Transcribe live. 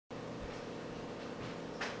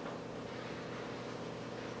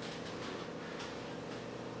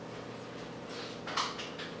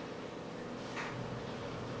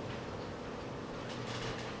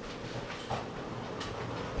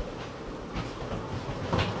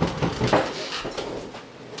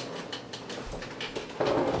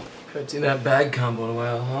Haven't seen that bag combo in a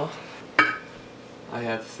while, huh? I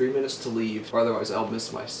have 3 minutes to leave, or otherwise I'll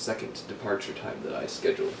miss my second departure time that I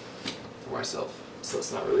scheduled for myself. So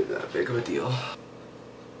it's not really that big of a deal.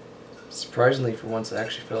 Surprisingly, for once, I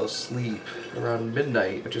actually fell asleep around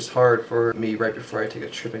midnight, which is hard for me right before I take a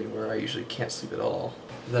trip anywhere. I usually can't sleep at all.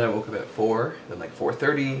 Then I woke up at 4, then like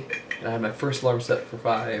 4:30, and I had my first alarm set for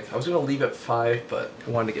 5. I was gonna leave at 5, but I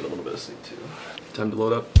wanted to get a little bit of sleep too. Time to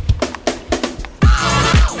load up.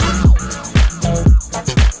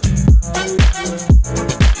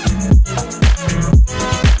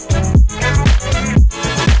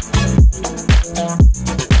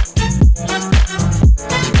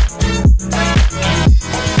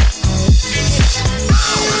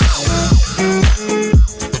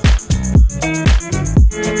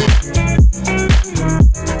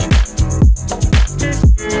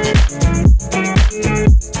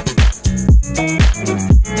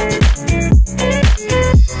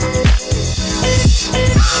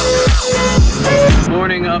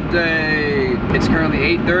 Morning update. It's currently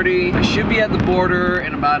 8:30. I should be at the border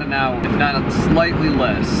in about an hour, if not slightly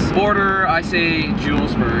less. Border, I say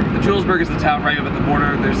Julesburg. The Julesburg is the town right up at the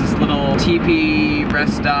border. There's this little TP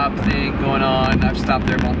rest stop thing going on. I've stopped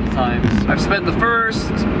there multiple times. I've spent the first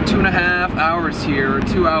 2.5 hours here,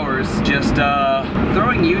 2 hours, just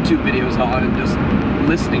throwing YouTube videos on and just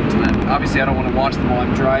listening to them. Obviously I don't want to watch them while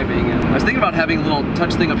I'm driving. And I was thinking about having a little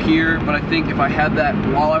touch thing up here, but I think if I had that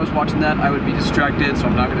while I was watching that, I would be distracted, so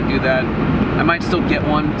I'm not going to do that. I might still get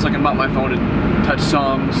one so I can mount my phone and touch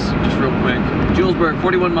songs just real quick. Julesburg,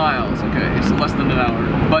 41 miles. Okay, so less than an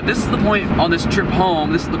hour. But this is the point on this trip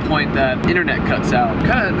home, this is the point that internet cuts out.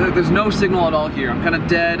 There's no signal at all here. I'm kind of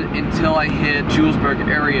dead until I hit Julesburg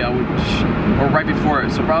area, or right before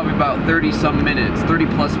it, so probably about 30 some minutes, 30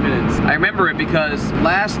 plus minutes. I remember it because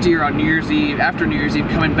last year on New Year's Eve, after New Year's Eve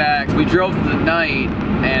coming back, we drove through the night,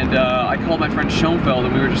 and I called my friend Schoenfeld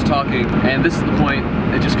and we were just talking, and this is the point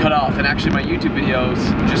it just cut off, and actually my YouTube videos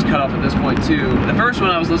just cut off at this point too. The first one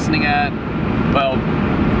I was listening at, well,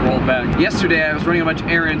 roll back. Yesterday I was running a bunch of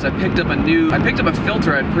errands. I picked up a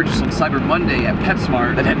filter I'd purchased on Cyber Monday at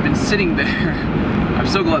PetSmart that had been sitting there. I'm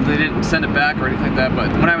so glad they didn't send it back or anything like that, but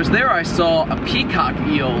when I was there I saw a peacock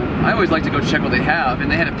eel. I always like to go check what they have, and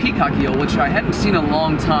they had a peacock eel, which I hadn't seen in a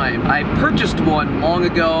long time. I purchased one long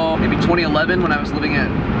ago, maybe 2011 when I was living at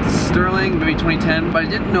Sterling, maybe 2010, but I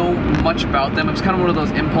didn't know much about them. It was kind of one of those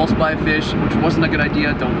impulse buy fish, which wasn't a good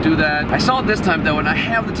idea. Don't do that. I saw it this time though, and I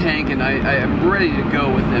have the tank and I am ready to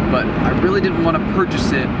go with it, but I really didn't want to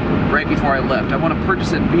purchase it right before I left. I want to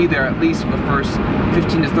purchase it and be there at least for the first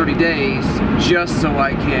 15 to 30 days, just so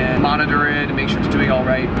I can monitor it and make sure it's doing all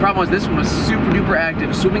right. Problem was, this one was super duper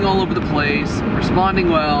active, swimming all over the place, responding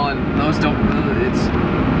well, and those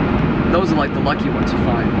are like the lucky ones to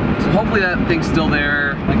find. So hopefully that thing's still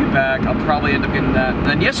there. When I get back, I'll probably end up getting that. And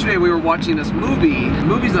then yesterday we were watching this movie.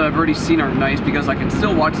 Movies that I've already seen are nice because I can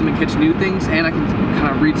still watch them and catch new things, and I can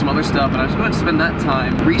kind of read some other stuff, and I was going to spend that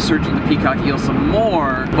time researching the peacock eel some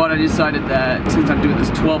more, but I decided that since I'm doing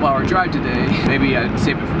this 12-hour drive today, maybe I'd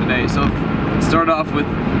save it for today. So start off with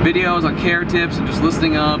videos on care tips and just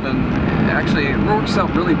listening up, and actually it works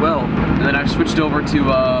out really well. And then I've switched over to,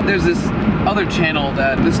 there's this other channel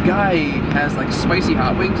that this guy has like spicy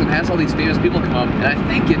hot wings and has all these famous people come up, and I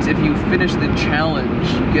think it's if you finish the challenge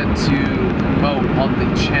you get to promote on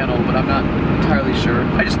the channel, but I'm not entirely sure.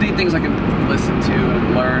 I just need things I can listen to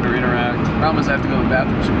and learn or interact. The problem is I have to go to the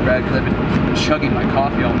bathroom super bad because I've been chugging my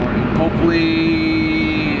coffee all morning.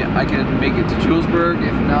 Hopefully I can make it to Julesburg.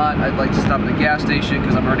 If not, I'd like to stop at a gas station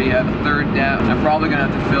because I'm already at a third down. I'm probably gonna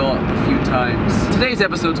have to fill up a few times. Today's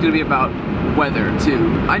episode's gonna be about weather too.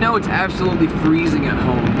 I know it's absolutely freezing at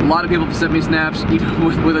home. A lot of people have sent me snaps even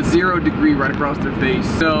with a 0 degree right across their face.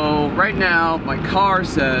 So right now my car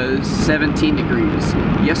says 17 degrees.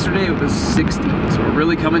 Yesterday it was 60, so we're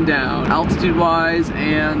really coming down altitude wise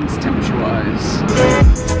and temperature wise.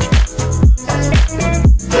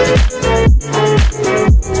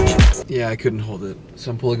 Yeah, I couldn't hold it,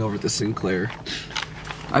 so I'm pulling over at the Sinclair.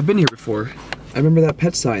 I've been here before. I remember that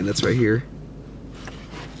pet sign that's right here.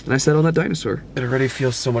 And I sat on that dinosaur. It already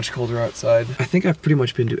feels so much colder outside. I think I've pretty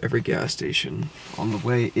much been to every gas station on the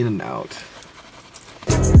way in and out.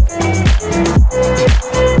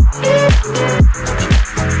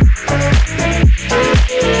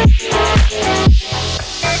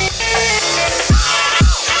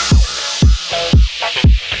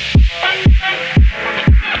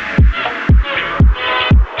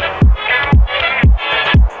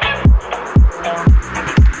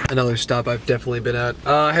 Another stop I've definitely been at.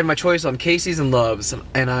 I had my choice on Casey's and Love's,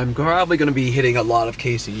 and I'm probably gonna be hitting a lot of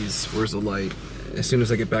Casey's. Where's the light? As soon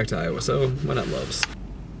as I get back to Iowa, so why not Love's?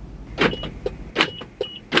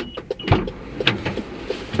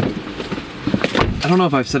 don't know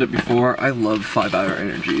if I've said it before, I love 5 Hour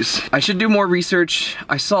Energies. I should do more research.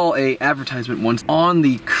 I saw a advertisement once on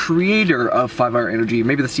the creator of 5 Hour Energy,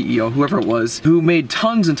 maybe the CEO, whoever it was, who made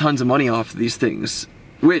tons and tons of money off of these things.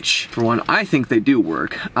 Which, for one, I think they do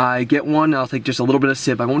work. I get one, I'll take just a little bit of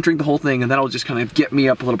sip, I won't drink the whole thing, and that'll just kind of get me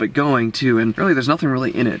up a little bit going too, and really there's nothing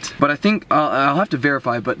really in it. But I think, I'll have to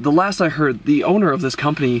verify, but the last I heard, the owner of this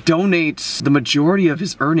company donates the majority of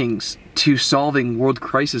his earnings to solving world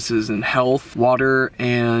crises in health, water,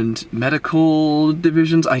 and medical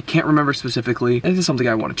divisions. I can't remember specifically. It is something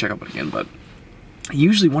I want to check out again, but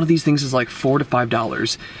usually one of these things is like $4 to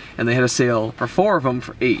 $5, and they had a sale for 4 of them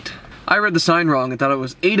for $8. I read the sign wrong and thought it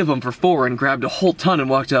was 8 of them for $4 and grabbed a whole ton and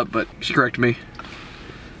walked up, but she corrected me.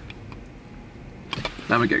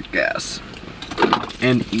 Now I'm gonna get gas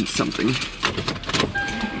and eat something.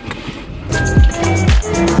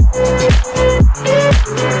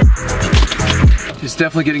 It's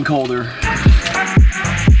definitely getting colder.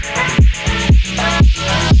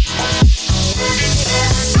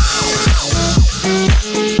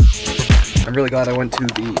 I'm really glad I went to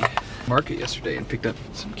the market yesterday and picked up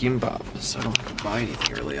some gimbap, so I don't have to buy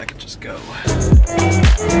anything really, I can just go.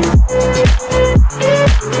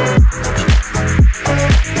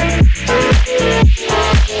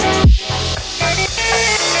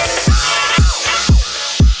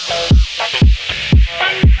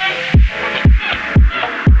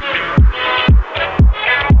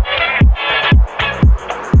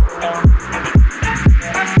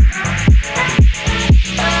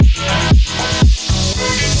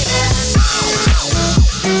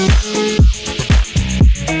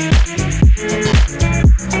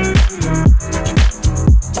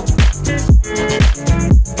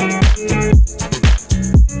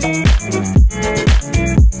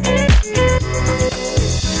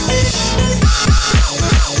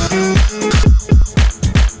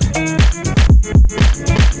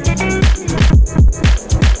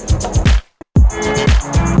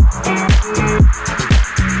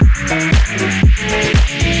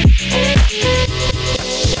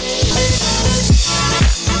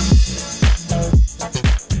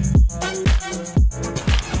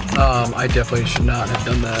 I definitely should not have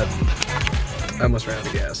done that. I almost ran out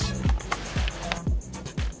of gas.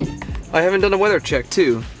 I haven't done a weather check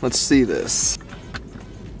too. Let's see this.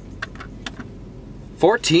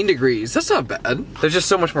 14 degrees, that's not bad. There's just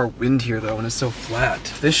so much more wind here though, and it's so flat.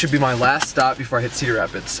 This should be my last stop before I hit Cedar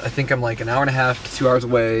Rapids. I think I'm like an hour and a half to 2 hours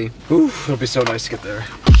away. Ooh, it'll be so nice to get there.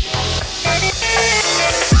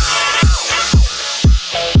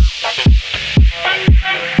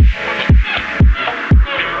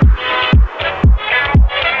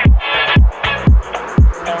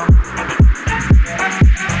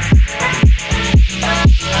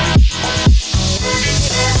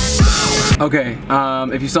 Okay,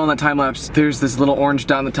 if you saw in that time lapse, there's this little orange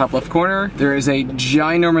dot in the top left corner. There is a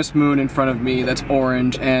ginormous moon in front of me that's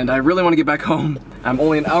orange, and I really want to get back home. I'm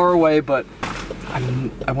only an hour away, but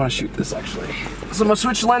I want to shoot this actually. So I'm gonna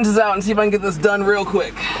switch lenses out and see if I can get this done real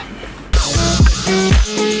quick.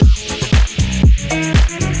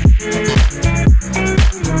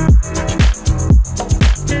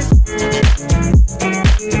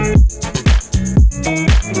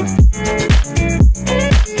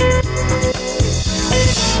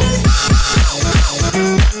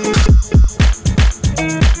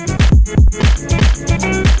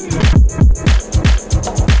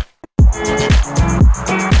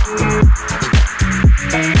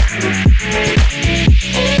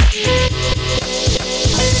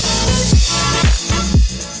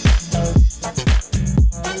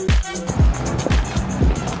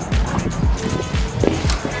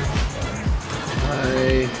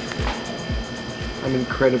 I'm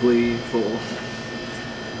incredibly full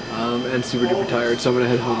and super duper tired, so I'm gonna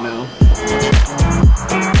head home now.